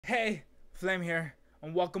Hey, Flame here,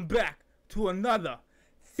 and welcome back to another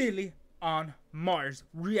Philly on Mars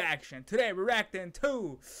reaction. Today we're reacting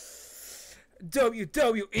to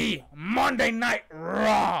WWE Monday Night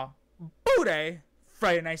Raw, Booty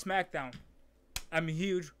Friday Night SmackDown. I'm a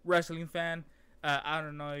huge wrestling fan. I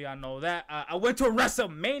don't know if y'all know that. I went to a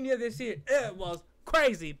WrestleMania this year. It was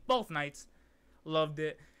crazy. Both nights. Loved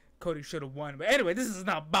it. Cody should have won. But anyway, this is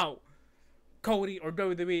not about Cody or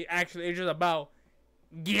WWE. Actually, it's just about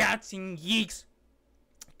getting geeks.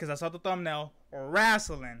 Because I saw the thumbnail.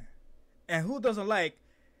 Wrestling. And who doesn't like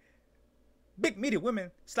big meaty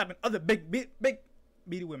women slapping other big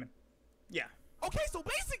meaty women? Yeah. Okay, so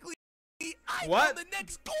basically, I what? found the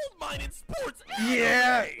next gold mine in sports.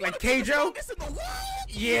 Yeah, like Keijo?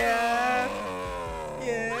 Yeah. Oh.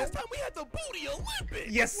 Yeah. Last time we had the Booty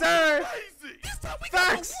Olympics. Yes, sir. This time we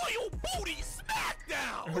Facts. got the Royal Booty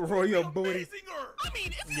SmackDown. Royal Booty. I mean,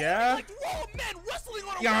 it's yeah. like raw men wrestling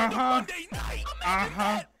on a random Monday night.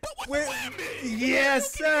 That, but with women.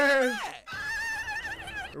 Yes, sir.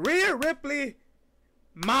 Rhea Ripley,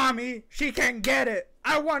 mommy, she can't get it.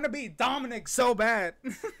 I want to be Dominic so bad.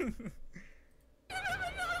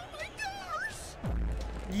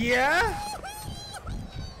 Yeah.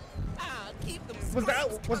 Was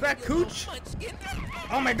that Cooch?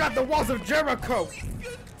 Oh my God, the walls of Jericho.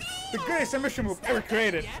 The greatest submission move ever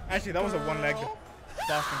created. Actually, that was a one-legged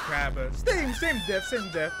Boston Crab. Same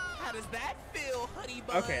depth. How does that feel, honey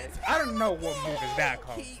buns? Okay, I don't know what move is that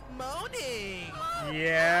called. Keep moaning.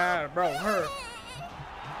 Yeah, bro, her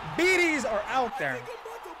BDs are out there.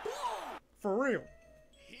 For real.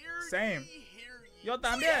 Same. Yo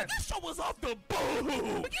también. Yeah, this show was off the boom.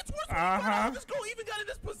 It gets worse when this girl even got in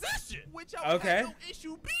this position, which I have no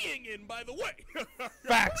issue being in, by the way.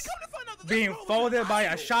 Facts. Being folded by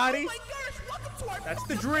a shotty. That's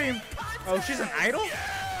the dream. Oh, she's an idol? Yeah.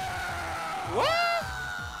 What?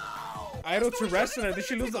 Idol to wrestler. Did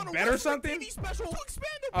she lose a bet or something?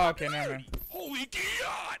 Oh, okay, never mind. Holy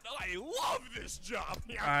God! I love this job.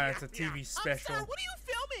 It's a TV special. I'm sorry, what are you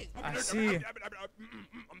filming? I see.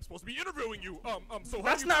 I'm supposed to be interviewing you. So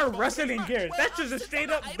that's not wrestling gear. That's just a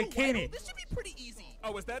straight up bikini. This should be pretty easy.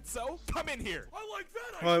 Oh, is that so? Come in here. I like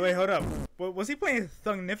that. Oh, wait, hold up. Was he playing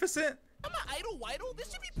Thugnificent? I'm an idol.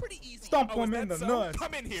 This should be pretty easy. Stomp him in the nuts.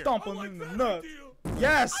 Come in here. Stomp him in the nuts.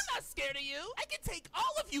 Yes. I'm not scared of you. I can take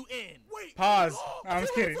all of you in. Wait. Pause. I'm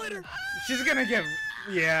just kidding. She's gonna get.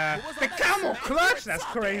 Yeah. The camel clutch. That's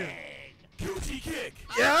crazy. Gucci kick.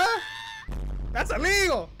 Yeah. That's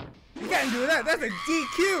illegal. You can't do that. That's a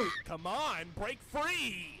DQ. Come on, break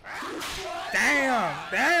free.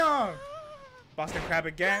 Damn. Boston Crab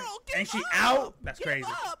again. Ain't she out? That's crazy.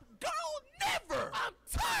 Girl, never. I'm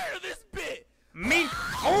tired of this bit. Me.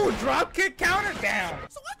 Oh, drop kick counter down.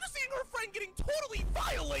 So after seeing her friend getting totally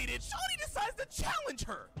violated, Shawty decides to challenge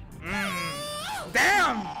her.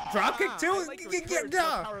 Damn. Drop kick too. Get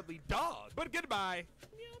down. Dog. But goodbye.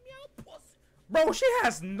 Bro, she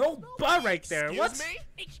has no butt right there. What?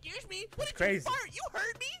 Excuse me? What did crazy. you fart? You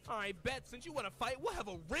heard me? I bet since you want to fight, we'll have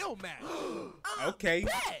a real match. Okay.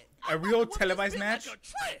 A real televised match? Like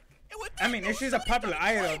a trick. I mean, if she's a popular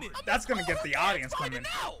idol, that's gonna get the audience coming.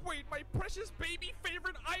 Wait, my precious baby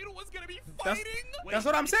favorite idol is gonna be fighting? That's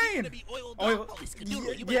what I'm saying.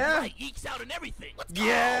 Yeah. Out and everything.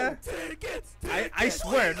 Yeah. I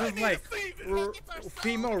swear, this is like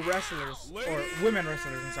female wrestlers or women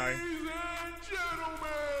wrestlers. I'm sorry.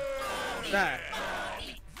 That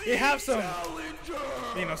they have some,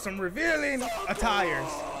 some revealing attires.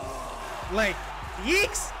 Like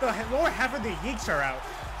yeeks, the lower half of the yeeks are out.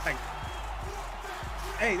 Like,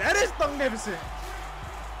 hey, that is magnificent.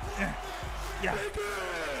 Yeah.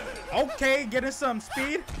 Okay, getting some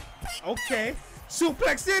speed. Okay.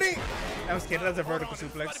 Suplex City. I was kidding. That's a vertical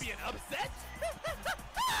suplex.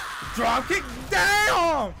 Drop kick.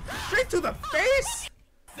 Damn. Straight to the face.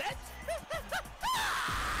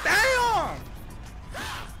 Damn.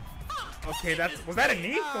 Okay, was that a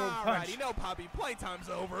knee or a punch? You know, Poppy, playtime's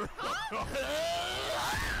over.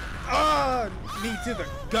 Knee to the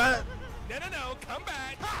gut. No, come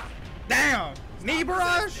back. Damn, knee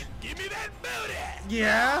barrage. Give me that booty.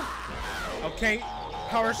 Yeah. Okay,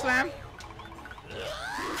 power slam.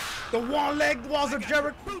 The one-legged walls of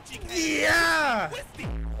Jericho. Yeah.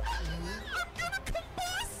 I'm gonna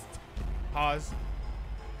combust. Pause.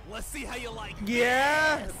 Let's see how you like.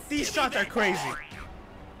 Yeah, these shots are crazy.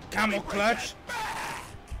 Camel clutch.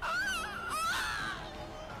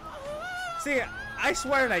 See, I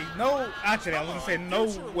swear, like, actually, I was gonna say no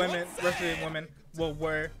wrestling women will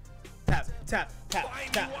wear tap,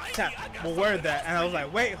 will wear that. And I was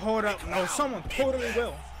like, wait, hold up. No, someone totally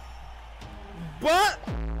will. But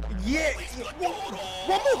Yeah.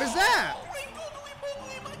 What move is that?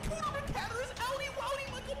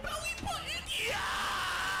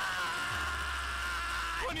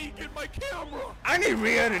 Get my camera. I need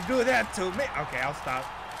Rhea to do that to me. Okay, I'll stop.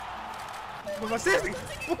 But seriously,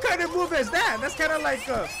 what kind of move is that? That's kind of like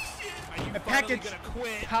a package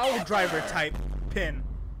power driver type pin.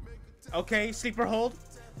 Okay, sleeper hold.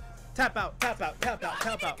 Tap out, tap out, tap out,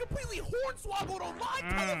 tap out. Completely hornswoggled on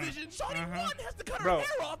live television. Shawty 1 has to cut her Bro. hair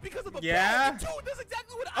off because of a Yeah. bet. 2 does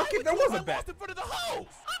exactly what Okay, I would there do was if a I bet. lost in front of the host.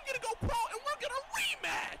 I'm gonna go pro and we're gonna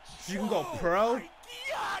rematch. She can go pro? I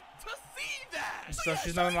got to see that. So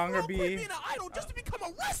she's no longer be- being an idol just to become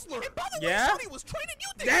a wrestler. And by the Yeah? way, Shawty was training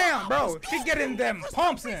you. Damn, bro, she getting them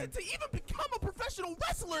pumps in. To even become a professional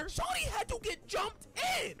wrestler, Shawty had to get jumped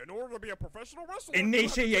in. In order to be a professional wrestler,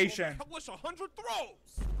 Initiation. you have to accomplish 100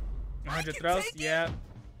 throws. 100 throws, yeah.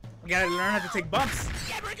 You gotta learn how to take bumps.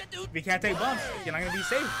 If you can't take bumps, you're not gonna be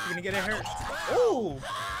safe. You're gonna get it hurt. Ooh!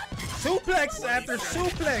 Suplex after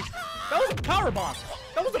suplex. That was a power bomb.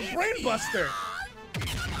 That was a brain buster.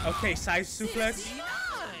 Okay, side suplex.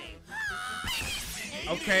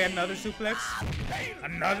 Okay, another suplex.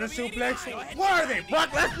 Another suplex. What are they? Brock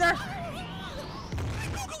Lesnar?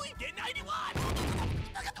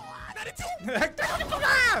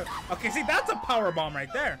 Okay, see, that's a power bomb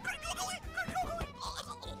right there.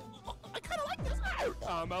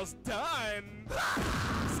 Almost done.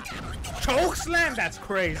 Choke slam? That's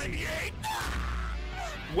crazy.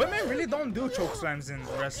 Women really don't do choke slams in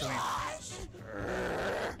wrestling.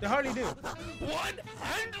 They hardly do. 100.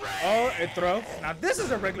 Oh, a throw. Now this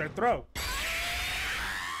is a regular throw.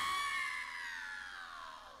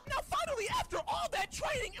 Now finally, after all that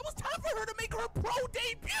training, it was time for her to make her pro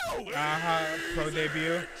debut. Pro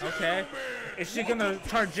debut. Okay. Is she gonna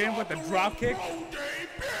charge in with a drop kick?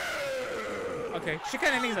 Okay, she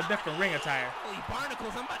kind of needs a different ring attire. Holy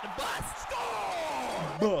barnacles, I'm about to bust.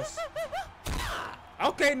 Bust.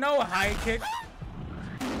 Okay, no, a high kick.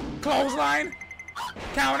 Clothesline.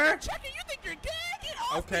 Counter. Checker, you think you're good? Get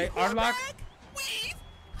off Okay, me, unlock. whoreback. Weave.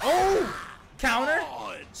 Oh! Counter.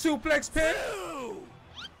 On. Suplex pin. Oh,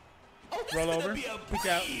 this Roll is gonna over. be a Kick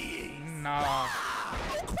out. breeze. Nah.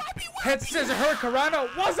 Oh, crappy Head scissor hurricanrana.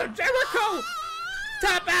 What's up, Jericho?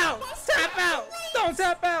 Tap out. Tap out. Don't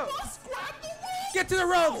tap out. Scrap the ring. Get to the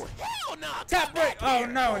ropes. Hell no. Tap break. Oh,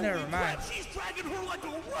 no, never mind. She's dragging her like a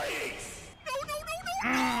race.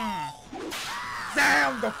 No.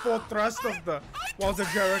 Damn, the full thrust of the walls of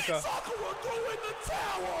Jericho. Sakura threw in the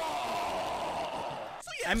towel. So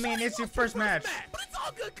yeah, I mean, Shawty it's your lost first her match. But it's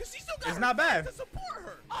all good because she still got It's her not fans bad. to support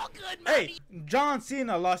her. All good, Hey, mommy. John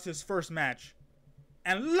Cena lost his first match.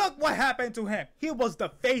 And look what happened to him. He was the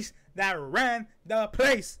face that ran the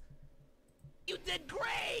place. You did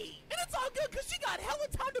great. And it's all good because she got hella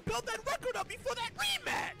time to build that record up before that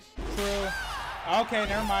rematch. True. Okay,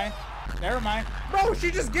 never mind. Never mind. Bro, she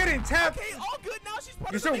just getting tapped. Okay, all good now. She's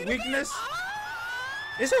part Is of her the main weakness?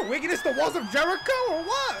 event. Is her weakness the walls of Jericho or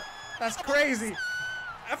what? That's crazy.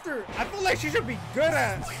 I feel like she should be good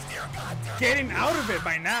at Please, dear God, dear getting out of it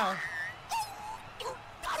by now.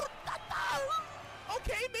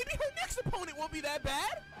 Okay, maybe her next opponent won't be that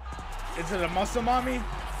bad. Is it a muscle mommy?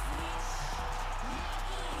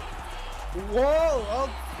 Whoa, oh,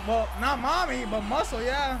 well, not mommy, but muscle,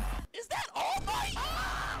 yeah. Is that all night?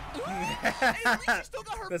 Hey, at least she still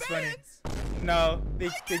got her That's funny. fans. No, they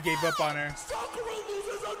gave up on her. Sakura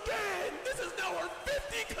loses again. This is now her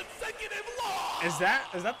 50 consecutive loss. Is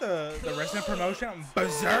that the wrestling promotion?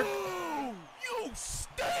 Berserk? Ooh, you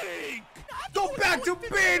stink. Go back to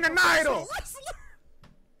being an idol.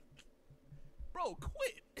 Bro,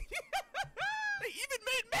 quit. They even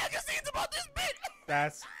made magazines about this bit.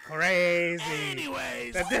 That's crazy.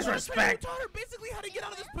 Anyways, The disrespect. taught her basically how to get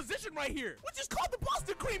out of this position right here, which is called the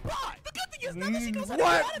Boston cream pie. The good thing is now that she knows how to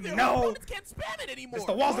What? get out of it, No. her opponents can't spam it anymore. It's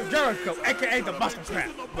the walls of Jericho, aka the Boston Crab.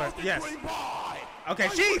 But yes. Okay,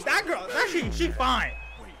 that girl, she fine.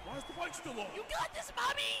 Wait, why is the mic still on? You got this,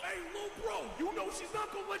 mommy. Hey, little bro, you know she's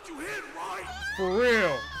not gonna let you hit, right? For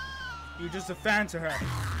real. You just a fan to her.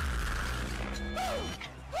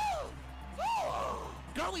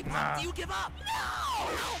 Girly pop, Nah. do you give up? No!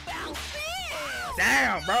 How about this?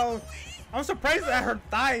 Damn, bro. I'm surprised that her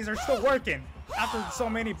thighs are still working after so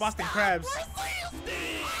many Boston Crabs.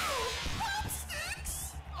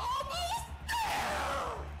 Chopsticks! Almost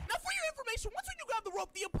there! Now, for your information, once you grab the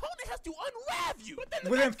rope, the opponent has to unravel you. But then the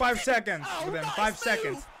Within match 5 begins. seconds. Oh, Within nice 5 move.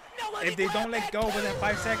 seconds. Now let If me they don't grab let that go within pin.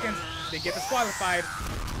 5 seconds, they get disqualified.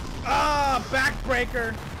 Ah,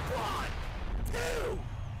 backbreaker. 1, 2,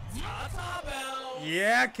 Tata Bell.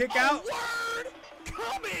 Yeah, kick out. Word!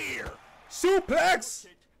 Come here! Suplex.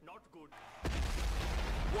 Not good.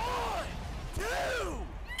 1, 2.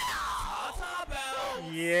 Top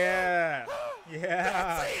out. Yeah. Yeah.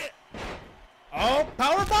 That's it. Oh,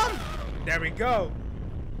 powerbomb. There we go.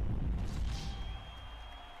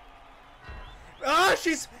 Oh,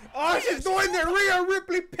 she's doing the Rhea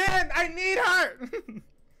Ripley pin. I need her.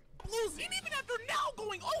 Losing even after now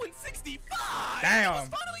going 0-65. Damn. It was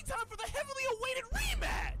finally time for the heavily awaited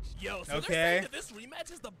rematch. Yo, so okay. they're saying that this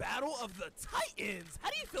rematch is the Battle of the Titans. How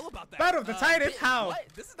do you feel about that? Battle of the Titans? How? What?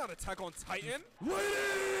 This is not Attack on Titan.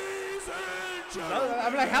 Ladies and gentlemen.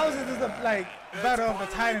 I'm like, how is this the like Battle of the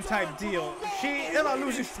Titan type deal? She in a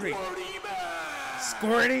losing streak.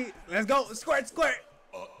 Squirty, let's go. Squirt, squirt,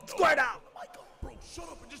 squirt out. Bro, shut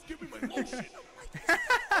up and just give me my lotion.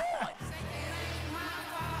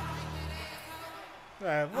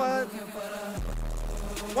 What?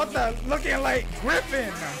 What the? Looking like Griffin.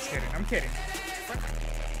 No, I'm just kidding. I'm kidding.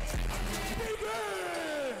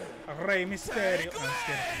 Rey Mysterio. No, I'm just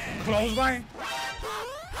kidding. Clothesline.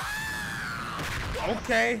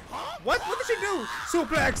 Okay. What? What did she do?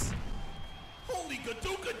 Suplex. Holy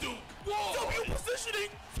gadookadook. W positioning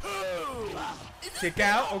 2. Kick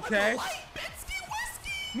out. Okay.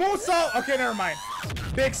 Moonsault. Okay, never mind.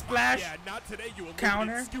 Big splash. Yeah, not today. You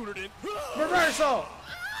counter. Scootered in. Reversal.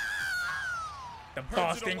 The Boston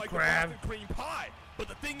Boston like Crab. Boston cream pie. But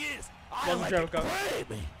the thing is, I Wasn't like Jericho. it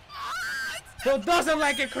creamy. Who doesn't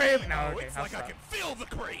like it cream? No, okay. It's I'll like stop. I can feel the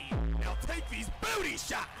cream. Now take these booty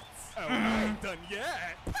shots. Oh, I ain't done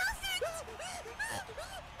yet. Perfect.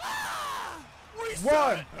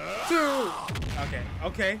 One, two. Okay,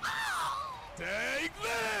 okay. Take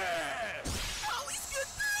this.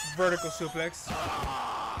 Vertical suplex.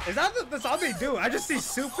 Is that that's all they do? I just see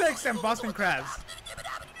suplex and Boston crabs.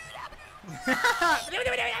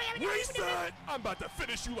 Reset. I'm about to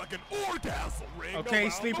finish you like an orgasm ring. Okay,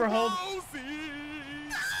 around sleeper the hold.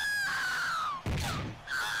 roses.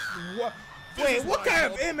 What? Wait, what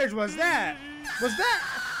kind of image was that? Was that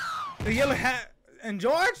the yellow hat and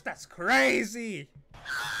George? That's crazy.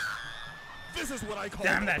 This is what I call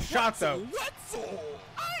Damn, that shot though. Wetzel.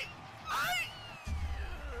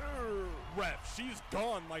 Ref, she's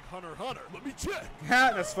gone like Hunter x Hunter. Let me check.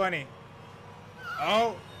 Yeah, that's funny.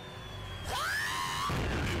 Oh.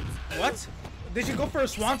 What? Did she go for a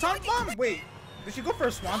swanton bomb? Wait, did she go for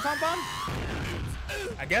a swanton bomb?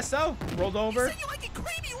 I guess so. Rolled over.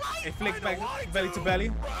 A flick back belly to belly.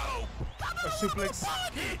 Or suplex.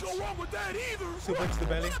 Suplex to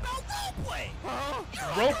belly.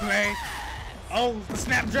 Role play. Oh,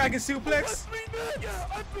 Snapdragon suplex.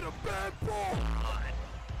 I've been a bad boy.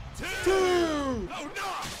 2. Oh,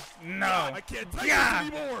 no. No. I can't take Yeah.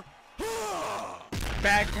 this anymore.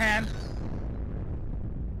 Backhand.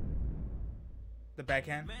 The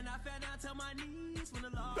backhand.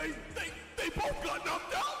 They both got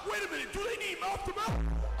knocked out. Wait a minute. Do they need mouth to mouth?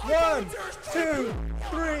 1, 2,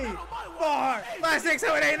 3, 4, 5, 6,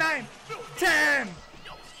 7, 8, 9, 10.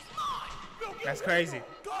 That's crazy.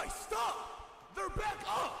 Guys, stop. They're back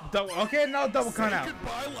up. Okay, no double count out.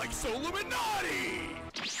 Goodbye like so Illuminati.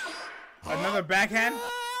 Another backhand.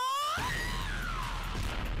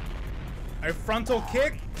 A frontal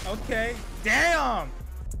kick. Okay. Damn.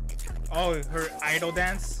 Oh, her idol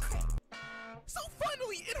dance. So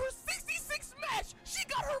finally, in her 66th match, she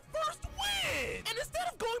got her first win! And instead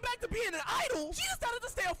of going back to being an idol, she decided to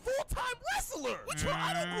stay a full-time wrestler, which her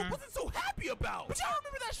idol group wasn't so happy about. But y'all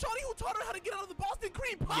remember that shawty who taught her how to get out of the Boston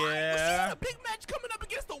cream pie? Yeah. Well, she had a big match coming up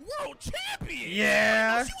against the world champion.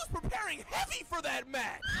 Yeah. She was preparing heavy for that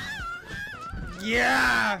match.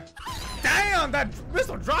 Yeah. Damn, that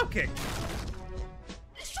missile drop kick.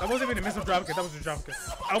 That wasn't even a missile drop kick. That was a drop kick.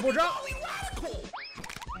 Elbow drop.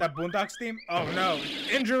 That Boondocks theme. Oh no.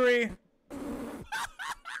 Injury.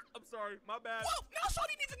 I'm sorry, my bad. Well, now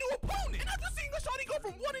shawty needs a new opponent. And after seeing the shawty go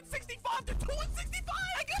from 1-65 to 2-65,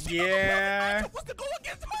 I guess she Yeah. was to go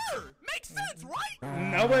against her. Makes sense, right?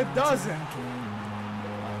 No, it doesn't.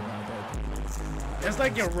 It's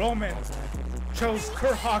like your Roman chose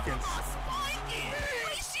Kurt Hawkins.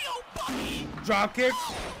 Drop kick.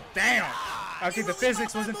 Damn. Okay, the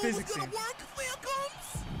physics wasn't physicsing.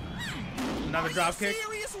 Another drop kick.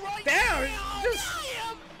 Damn,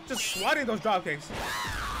 just swatting those drop kicks.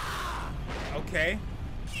 Okay.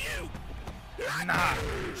 Nah.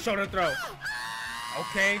 Shoulder throw.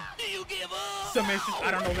 Okay. Submission.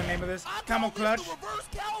 I don't know the name of this. Camel clutch.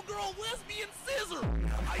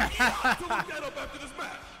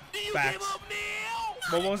 Facts.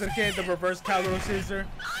 What was it, kid? The reverse cowgirl scissor.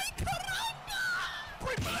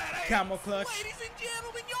 Camel clutch.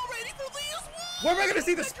 Where am I gonna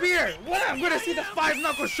see the spear? When I'm gonna see the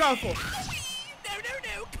 5-knuckle shuffle?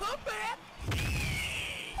 No, come back.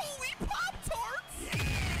 Holy Pop-Tarts.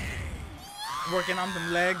 Working on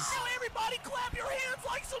them legs. Now everybody clap your hands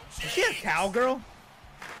like some cheese. Is she a cowgirl?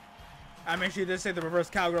 I mean, she did say the reverse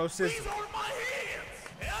cowgirl sister. These are my hands.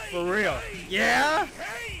 Hey, For real. hey, Yeah?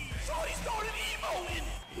 Hey, Shorty started emoing.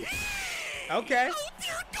 Okay. Oh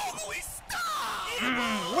dear googly,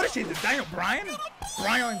 stop! What is she, the Daniel Bryan?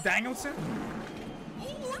 Bryan Danielson?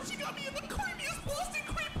 Oh Lord, she got me in the creamiest Boston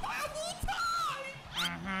cream pie of all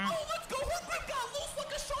time. Oh, let's go. Her grip got loose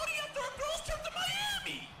like a shorty after a girl's trip to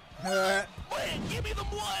Miami. Man, give me them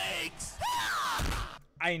legs.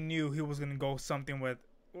 I knew he was gonna go something with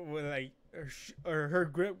like, her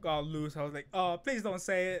grip got loose. I was like, oh, please don't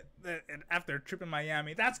say it. And after a trip in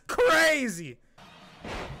Miami, that's crazy.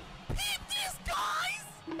 Peep this,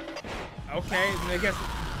 guys. Okay, I guess.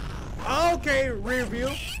 Okay, rear view,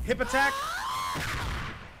 hip attack,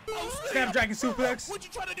 Oh, Snapdragon suplex. Would you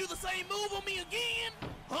try to do the same move on me again?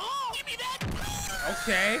 Huh? Give me that.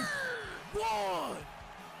 Okay. 1,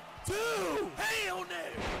 2. Hell no.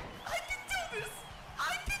 I can do this.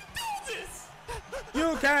 I can do this.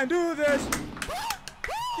 You can do this.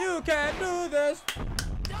 You can do this.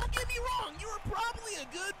 Don't get me wrong. You were probably a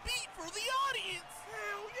good beat for the audience.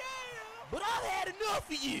 Hell yeah. But I've had enough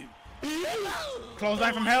of you.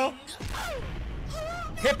 Clothesline from hell.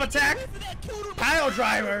 Hip attack. Pile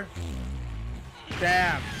driver.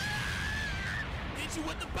 Damn. Hit you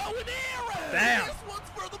with the bow and arrow. Damn. This one's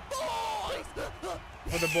for the boys.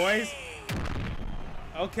 For the boys.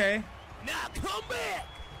 Okay. Now come back.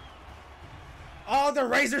 Oh, the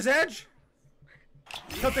razor's edge.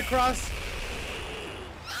 Tilt across.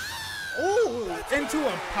 Ooh, into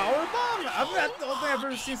a power bomb. I don't think I've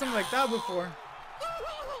ever seen something like that before.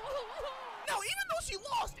 Now, even though she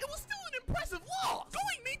lost, it was still an impressive loss.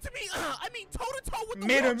 Going me to me, I mean toe-to-toe with the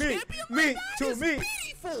Me to world me. champion Me like that to is me.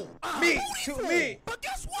 beautiful. Me Beautiful. to me. But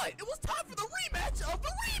guess what? It was time for the rematch of the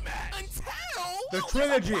rematch. Until The there was a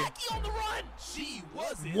trilogy. Blackie on the run. She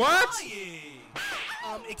wasn't What?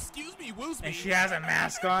 lying. Excuse me, Woosby. And she has a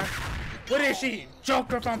mask on. What is she?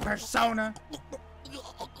 Joker from Persona?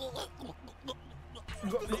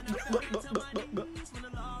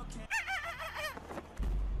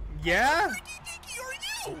 Yeah? Geeky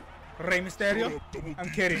are you? Rey Mysterio? I'm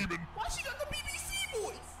kidding. Why she got the BBC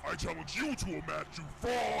voice? I challenge you to a match, you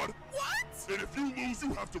fraud. What? And if you lose,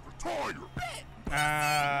 you have to retire.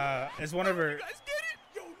 It's one of her. You guys get it?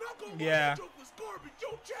 Yo, not gonna Yeah. lie, that joke was garbage. Yo,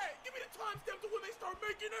 chat, give me the timestamp to when they start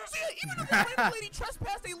making it. See, even though the random lady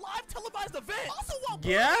trespassed a live televised event, also while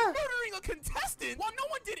Yeah? murdering a contestant, while no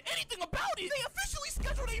one did anything about it, they officially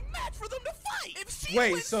scheduled a match for them to fight. If she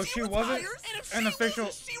Wait, wins, so she wasn't retires, and if an she official-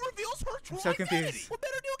 loses, she reveals her true so identity. confused. What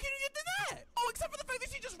better deal can you get than that? Oh, except for the fact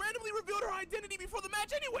that she just randomly revealed her identity before the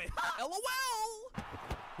match anyway. Ha! LOL.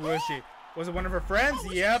 Who is she? Was it one of her friends?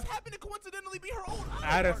 Oh, Yep. She just happened to coincidentally be her own. I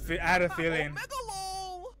had a feeling. Omega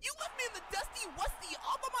lol. You left me in the dusty, westy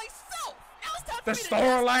all by myself. Now it's time The for me to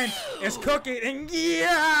storyline dust you. is cooking, and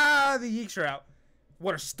yeah, the Xtra out.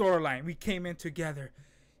 What a storyline! We came in together,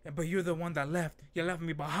 but you're the one that left. You left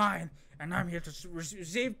me behind, and I'm here to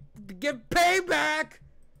give payback.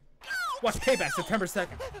 Watch Payback September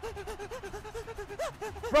 2nd.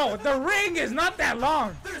 Bro, the ring is not that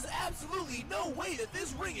long. There's absolutely no way that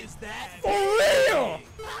this ring is that For real.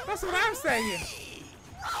 That's what I'm saying.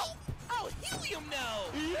 Oh, helium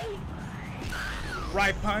no.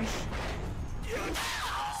 Right punch.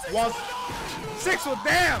 Walls. 6 with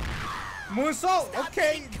damn. Moonsault.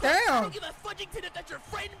 Okay, I damn. don't give a fudgington if that's your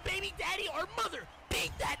friend, baby, daddy, or mother.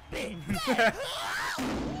 Beat that bitch.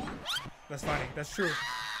 That's funny. That's true.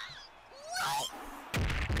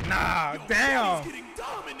 Nah, damn. Getting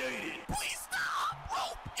dominated. Please stop.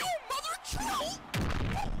 Rope, you mother troll.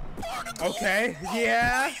 Barnacle. Okay,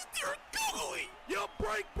 yeah. You're googly. Yeah,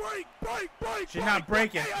 break. She's not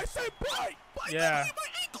breaking. Hey, I said break. Yeah. My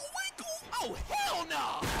ankle winkle. Oh, hell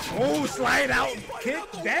no. Oh, slide out.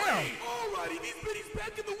 Kick down. Alrighty, these biddies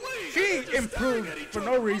back in the way. She Just improved staring at each for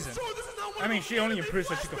other. no I'm reason. sure this is not one I of mean, those she only anime improved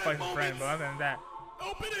so she could fight her flashback friend, but other than that.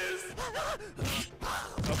 Hope it is.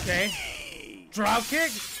 Okay. Drop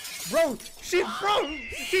kick. Bro, she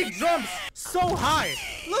jumps so high.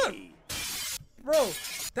 Look. Bro,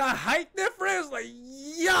 the height difference, like,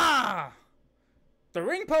 yeah. The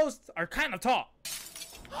ring posts are kind of tall.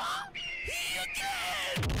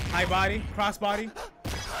 High body, cross body.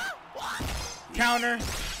 Counter.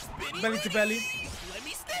 Belly to belly. Let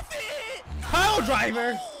me sniff it. Pile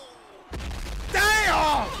driver.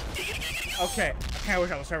 Damn. Okay, I wish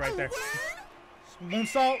I was her right there.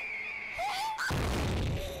 Moonsault.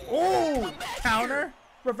 Oh, counter,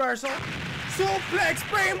 reversal, suplex,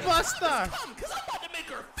 brainbuster. Come, cause I'm about to make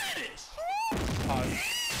her finish. Pause.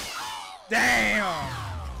 Damn.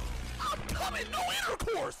 I'm coming, no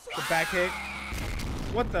intercourse. The back kick.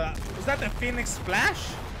 What the? Was that the Phoenix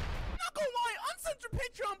Splash? Not gonna lie, uncensored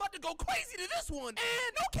Patreon about to go crazy to this one.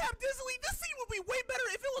 And no cap, Dizzly, this scene would be way better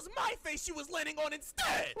if it was my face she was landing on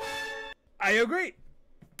instead. I agree.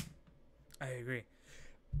 I agree.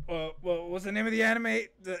 Well, what's the name of the anime?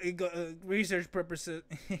 The research purposes.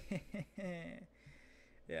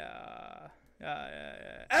 Yeah.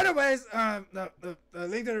 Anyways, the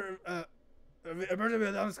link to emergency down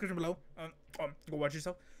in the description below. Go watch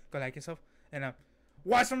yourself. Go like yourself. And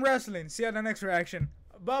watch some wrestling. See you at the next reaction.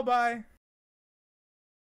 Bye bye.